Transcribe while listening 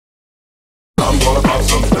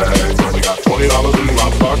$20 in my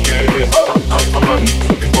pocket. I'm hunting,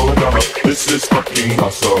 looking for a dollar. This is fucking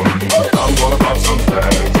awesome. I'm gonna pop some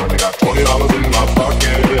tags. Only got $20 in my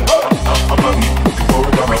pocket. I'm hunting, looking for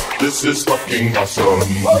a dollar. This is fucking awesome.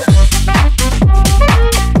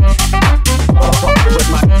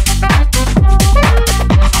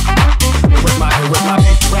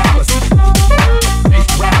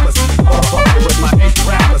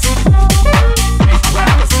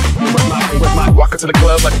 Walking to the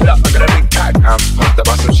club like that, I got a big cock. I'm pumped up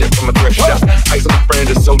by some shit from a thrift shop. Ice on my friend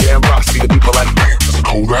is so damn raw. See the people like, damn, that's a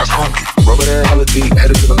cold ass honky. Rubber there, hella deep,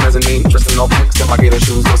 headed to the mezzanine. Dressed in all pink, step my gator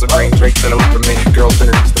shoes. Those are green drapes and a look for me. Girls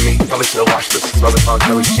introduced to me, probably should've watched this. Smells like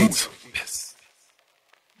Kelly sheets.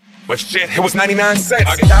 But shit, it was 99 cents.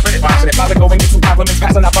 I get top of it, watching it. About to go and get some compliments,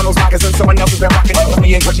 passing up on those moccasins. Someone else has been rocking it with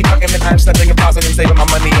me and Gucci fucking. I'm stepping and pausing and saving my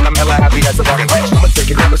money, and I'm hella happy as a bargain. I'ma take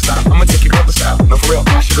your grandma style. I'ma take your grandma style. No, for real,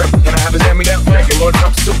 wash your grip. Can I have his hand-me-down? Thank you, Lord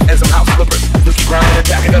Trump soup and some house slippers. Dookie brown in a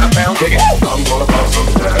jacket that I found. Dig it. I'm gonna pop some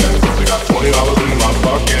tags. I got $20 in my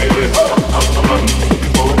pocket. I'm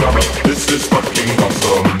looking for a dollar. This is fucking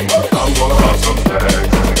awesome. I'm gonna pop some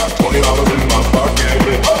tags. I got $20 in my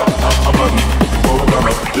pocket. I'm looking for a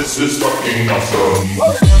dollar. This is fucking awesome.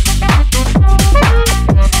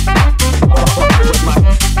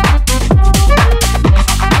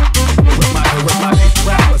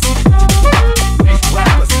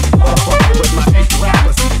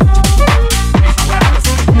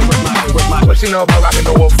 She know about rockin'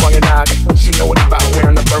 the wolf on your noggin. She know what about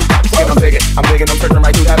wearing the fur box. I'm digging, I'm searching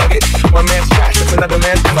right through that nugget. One man's trash, that's another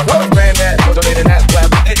man's I'm a granddad, no donating that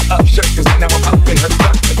flap it up shirt, cause now I'm up in her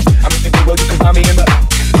stuff. I'm thinking, well, you can find me in the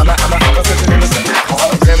I'm a sitting in the sun.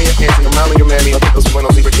 Grammy and dancing around with your mammy. I'll get those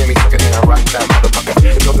buenos, leave her Jimmy. Second hand, I rock that motherfucker.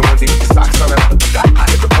 It's nothing onesie with the socks on that motherfucker. I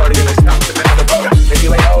hit the party and I stop to that motherfucker. They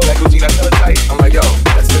be like, oh, that Gucci, that's hella tight. I'm like, yo,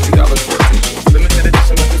 that's $50 for it. Limited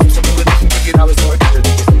edition, let's do some edition, $50 for it.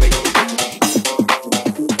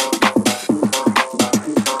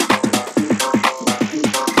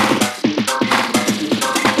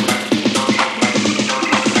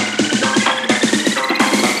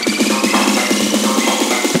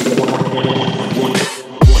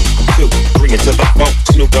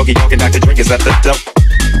 Snoop Doggy Dogg and Dr. Drink is at the dump.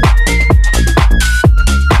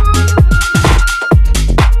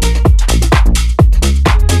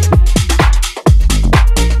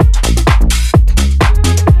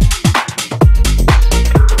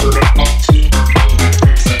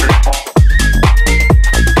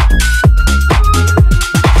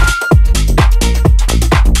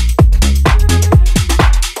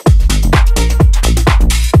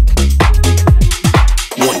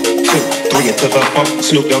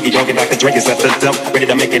 Snoop Doggy Dogg and Dr. Drink is at the dump, ready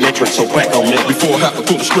to make an entrance, so back on me. Before I have to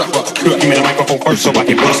pull the strap out the cut, give me the microphone first so I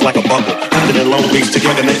can bust like a bubble. Pounded in Long Beach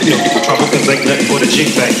together, make no people trouble, cause ain't nothing but a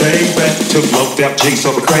G-Bag, baby. Took low down G,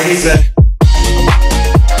 so we're crazy.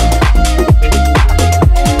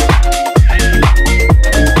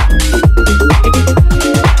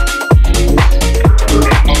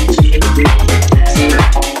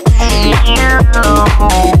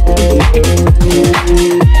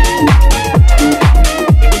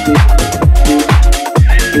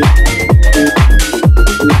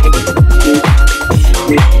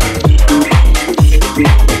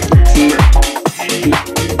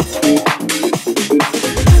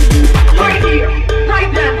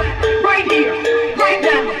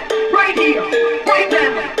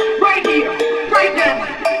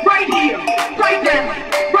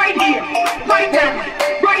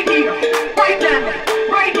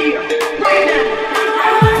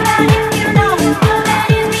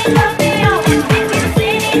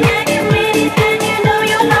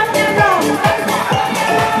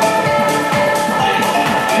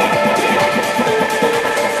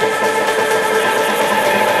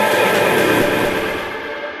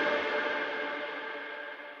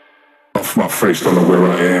 My face, don't know where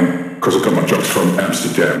I am, cause I got my drugs from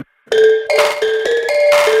Amsterdam.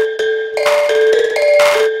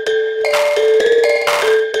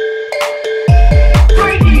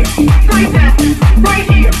 Right here, like that, right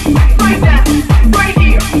here, like that, right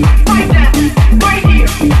here, like that, right here,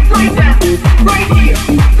 like that, right here, like that, right here,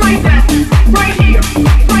 like that, right here, like that,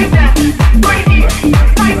 right here, right here,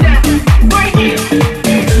 like that, right here, like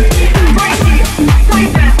that, right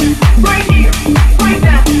here, like that, right here, like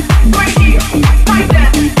that, right here, like that,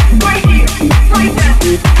 right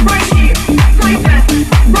here, like that, right here,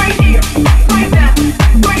 like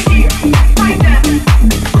that.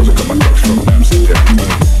 Cause I got my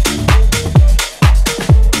drugs from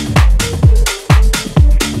Amsterdam.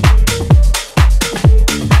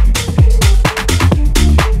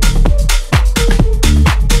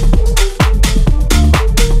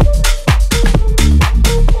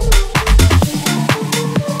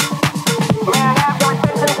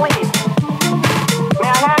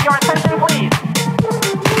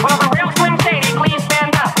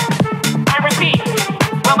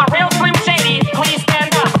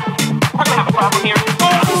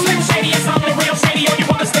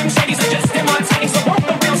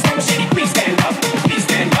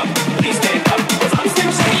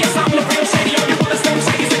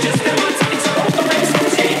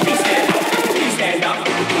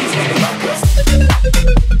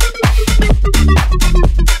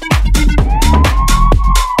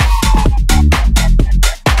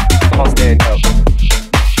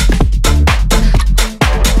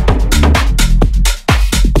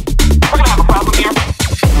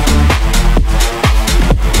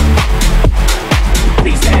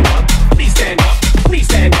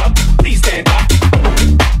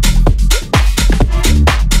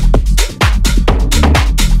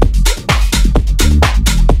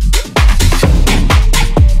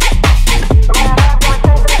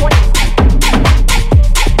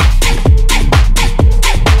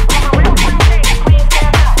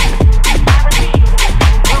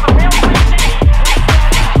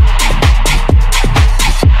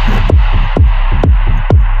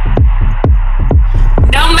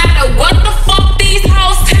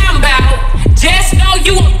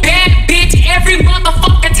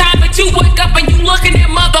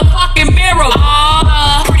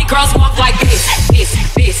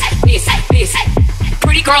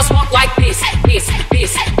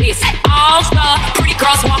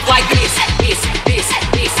 girls walk like this, this, this,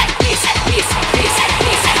 this, this, this, this,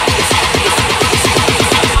 this, this.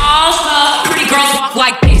 All the pretty girls walk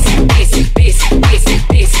like this, this, this, this,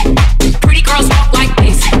 this. Pretty girls walk like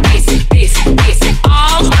this, this, this, this.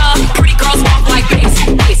 All the pretty girls walk like this,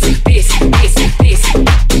 this, this, this, this.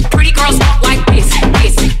 Pretty girls walk like this,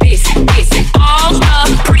 this, this, this. All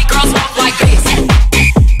the pretty girls walk like this.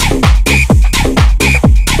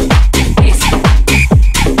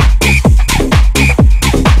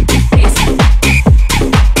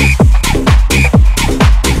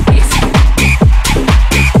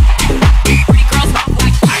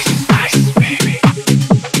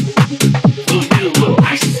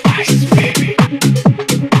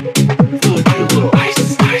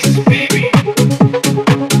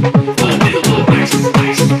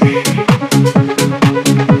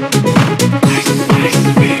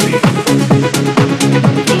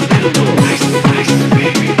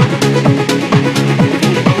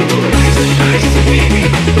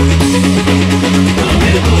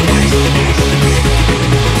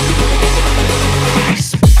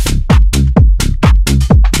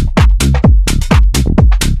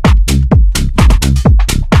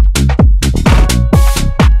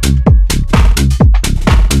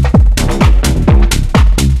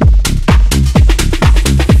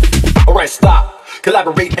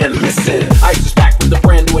 Collaborate and listen. I just back with a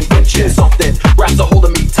brand new invention. Something grabs a hold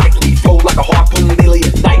of me tightly, flow like a harpoon daily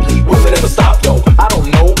and nightly. Will it ever stop? Yo, I don't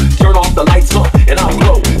know. Turn off the lights, and I'll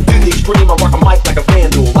glow. To the extreme, I rock a mic like a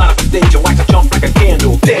vandal. Light up a stage and wax a jump like a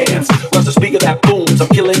candle. Dance, rush the speaker that booms. I'm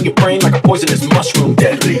killing your brain like a poisonous mushroom.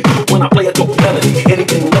 Deadly. When I play a dope melody,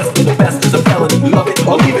 anything less than the best is a felony. Love it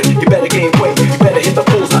or leave it. You better gain weight. You better hit the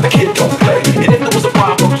bullseye. The kid don't play. And if there was a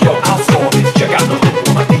problem, yo, I'll solve it. Check out the hook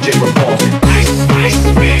when my DJ revolves it. Ice,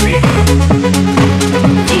 baby. Ice,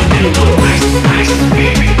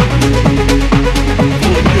 baby.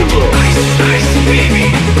 Ice, baby.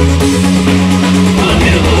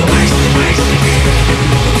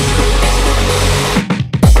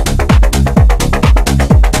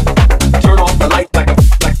 Turn off the light like a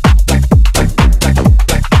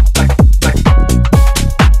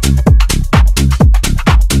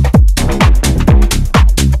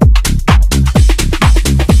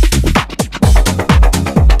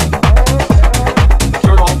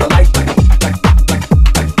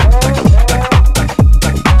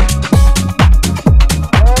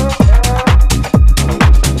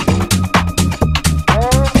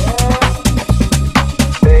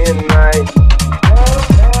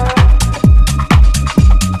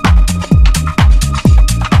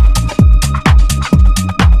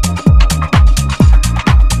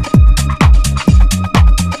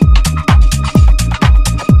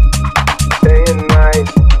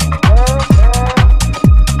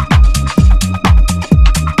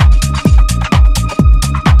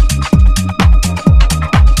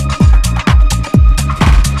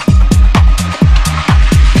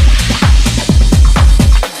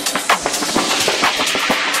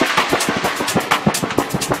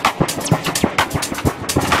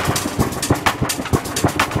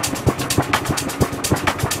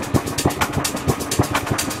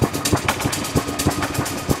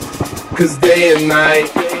Cause day and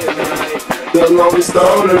night, the lonely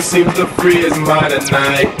stoner seems to free his mind at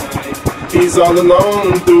night. He's all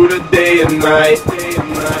alone through the day and night.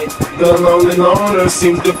 The lonely loner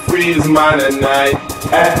seems to free his mind at night.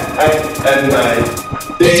 At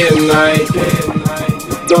night, day and night.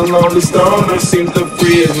 The lonely stoner seems to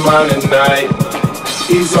free his mind at night.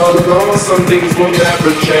 He's all alone, some things will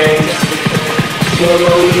never change. The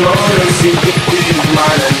lonely loner seems to free his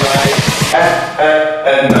mind at night.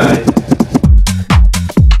 At night.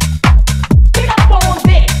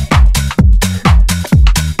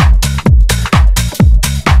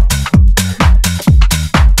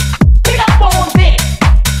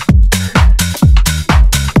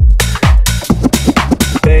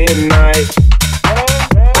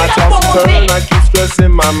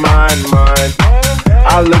 In my mind.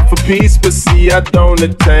 I look for peace, but see I don't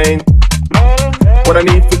attain. What I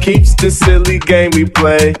need for keeps this silly game we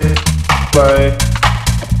play.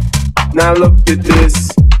 Now look at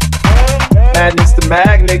this. Madness, the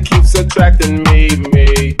magnet keeps attracting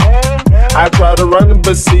me. I try to run,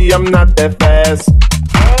 but see I'm not that fast.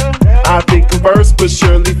 I think of first, but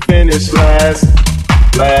surely finish last.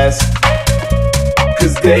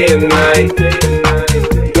 Cause day and night,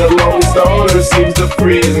 the lonely stoner seems to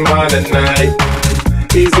free his mind at night.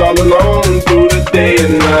 He's all alone through the day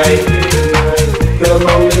and night. The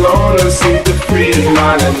lonely loner seems to free his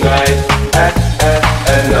mind at night. At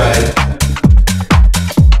night.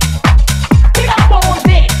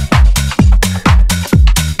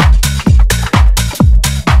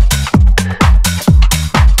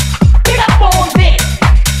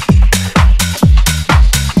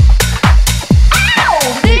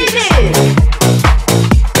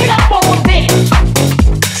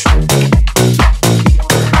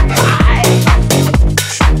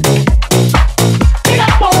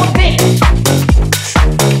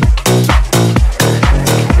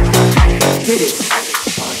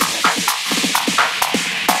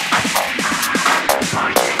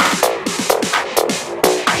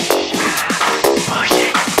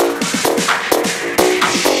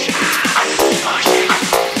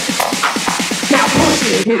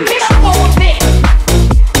 Hit it.